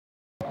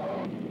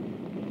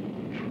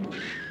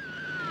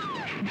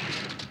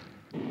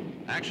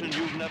Action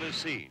you've never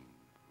seen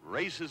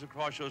races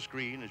across your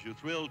screen as you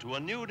thrill to a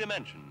new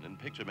dimension in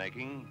picture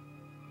making,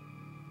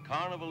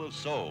 Carnival of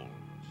Souls.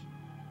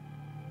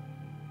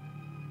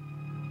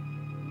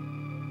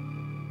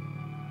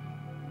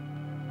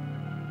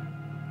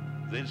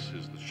 This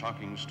is the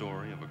shocking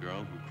story of a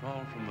girl who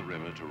crawled from the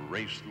river to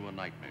race through a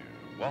nightmare,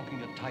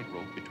 walking a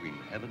tightrope between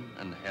heaven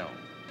and hell.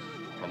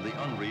 From the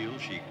unreal,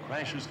 she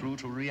crashes through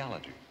to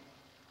reality.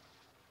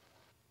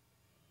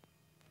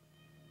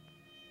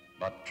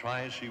 But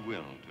try as she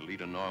will to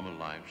lead a normal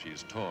life, she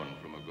is torn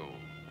from a goal.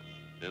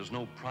 There's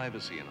no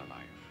privacy in a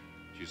life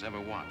she's ever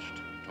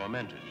watched,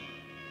 tormented.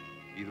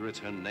 Either it's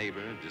her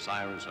neighbor,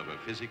 desirous of her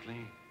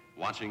physically,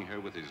 watching her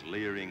with his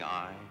leering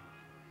eye,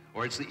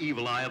 or it's the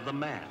evil eye of the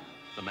man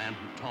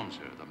who taunts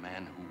her, the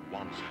man who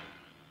wants her.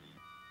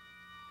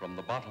 From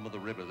the bottom of the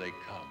river they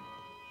come.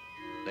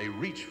 They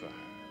reach for her.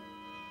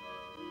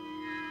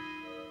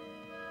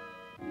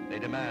 They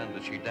demand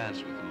that she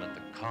dance with them at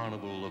the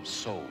Carnival of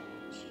Souls.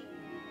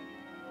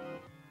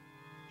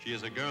 She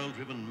is a girl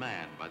driven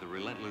mad by the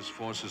relentless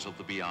forces of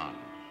the beyond.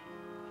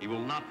 He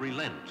will not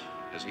relent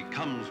as he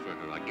comes for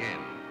her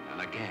again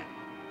and again.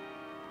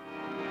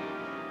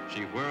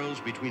 She whirls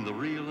between the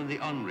real and the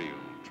unreal,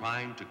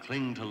 trying to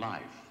cling to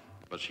life.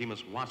 But she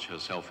must watch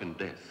herself in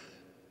death.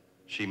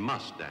 She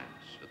must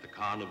dance at the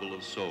Carnival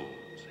of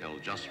Souls,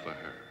 held just for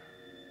her.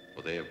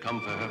 For they have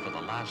come for her for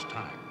the last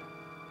time,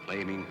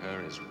 claiming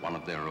her as one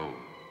of their own.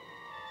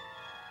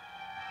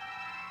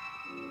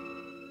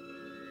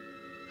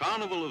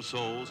 Carnival of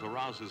Souls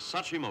arouses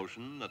such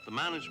emotion that the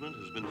management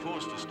has been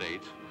forced to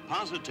state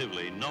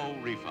positively no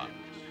refunds.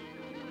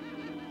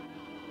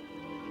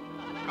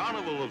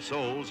 Carnival of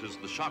Souls is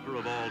the shocker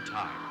of all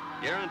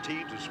time,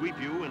 guaranteed to sweep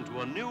you into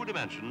a new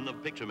dimension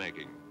of picture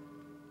making.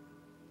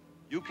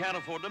 You can't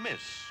afford to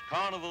miss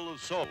Carnival of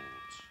Souls,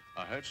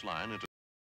 a Hertz line into